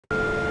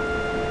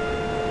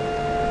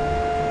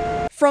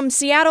From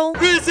Seattle,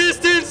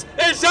 resistance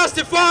is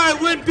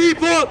justified when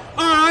people are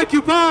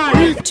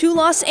occupied. To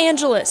Los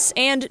Angeles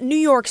and New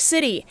York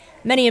City,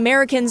 many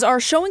Americans are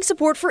showing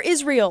support for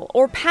Israel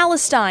or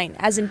Palestine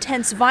as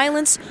intense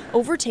violence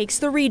overtakes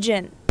the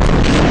region.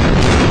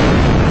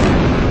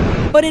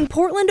 But in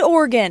Portland,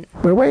 Oregon,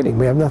 we're waiting.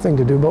 We have nothing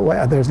to do but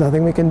wait. There's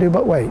nothing we can do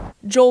but wait.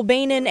 Joel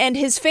Bainan and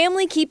his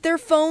family keep their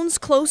phones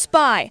close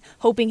by,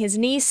 hoping his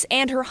niece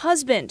and her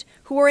husband,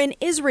 who are in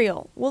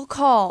Israel, will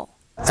call.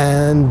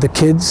 And the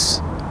kids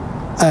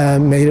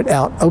made it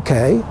out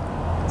okay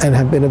and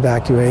have been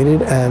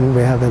evacuated, and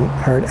we haven't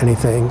heard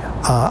anything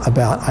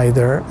about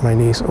either my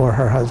niece or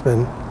her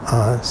husband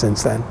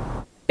since then.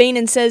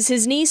 Bainan says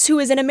his niece, who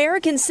is an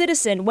American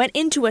citizen, went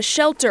into a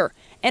shelter,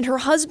 and her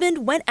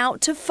husband went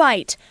out to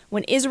fight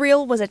when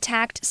Israel was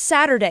attacked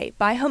Saturday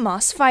by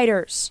Hamas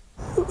fighters.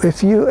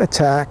 If you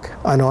attack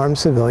unarmed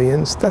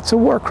civilians, that's a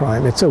war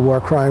crime. It's a war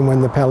crime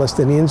when the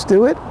Palestinians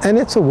do it, and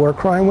it's a war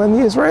crime when the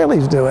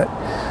Israelis do it.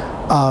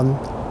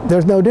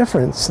 There's no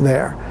difference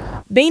there.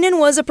 Bainan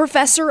was a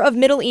professor of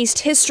Middle East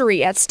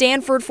history at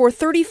Stanford for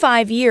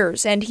 35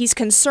 years, and he's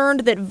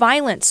concerned that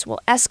violence will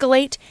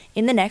escalate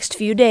in the next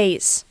few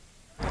days.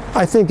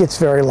 I think it's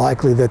very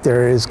likely that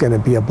there is going to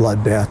be a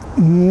bloodbath.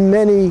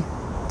 Many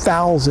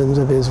thousands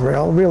of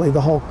Israel, really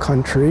the whole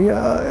country,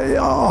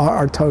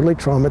 are totally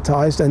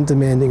traumatized and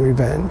demanding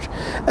revenge.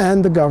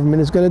 And the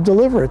government is going to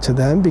deliver it to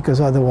them because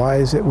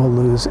otherwise it will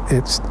lose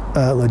its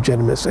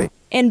legitimacy.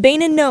 And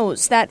Bainan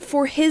knows that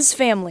for his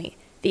family,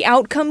 the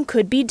outcome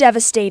could be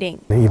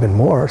devastating. Even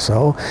more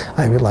so,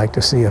 I would like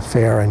to see a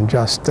fair and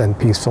just and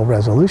peaceful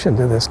resolution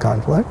to this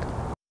conflict.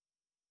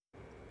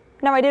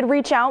 Now, I did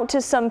reach out to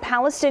some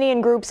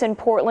Palestinian groups in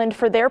Portland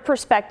for their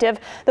perspective.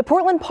 The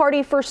Portland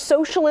Party for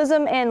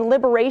Socialism and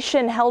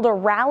Liberation held a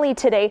rally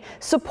today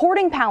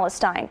supporting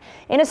Palestine.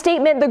 In a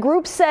statement, the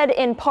group said,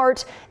 in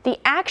part, the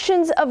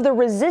actions of the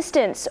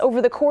resistance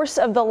over the course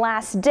of the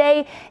last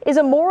day is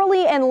a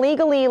morally and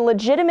legally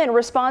legitimate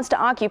response to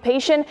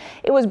occupation.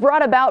 It was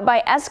brought about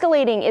by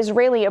escalating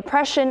Israeli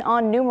oppression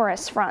on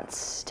numerous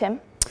fronts. Tim?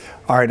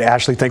 All right,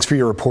 Ashley, thanks for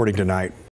your reporting tonight.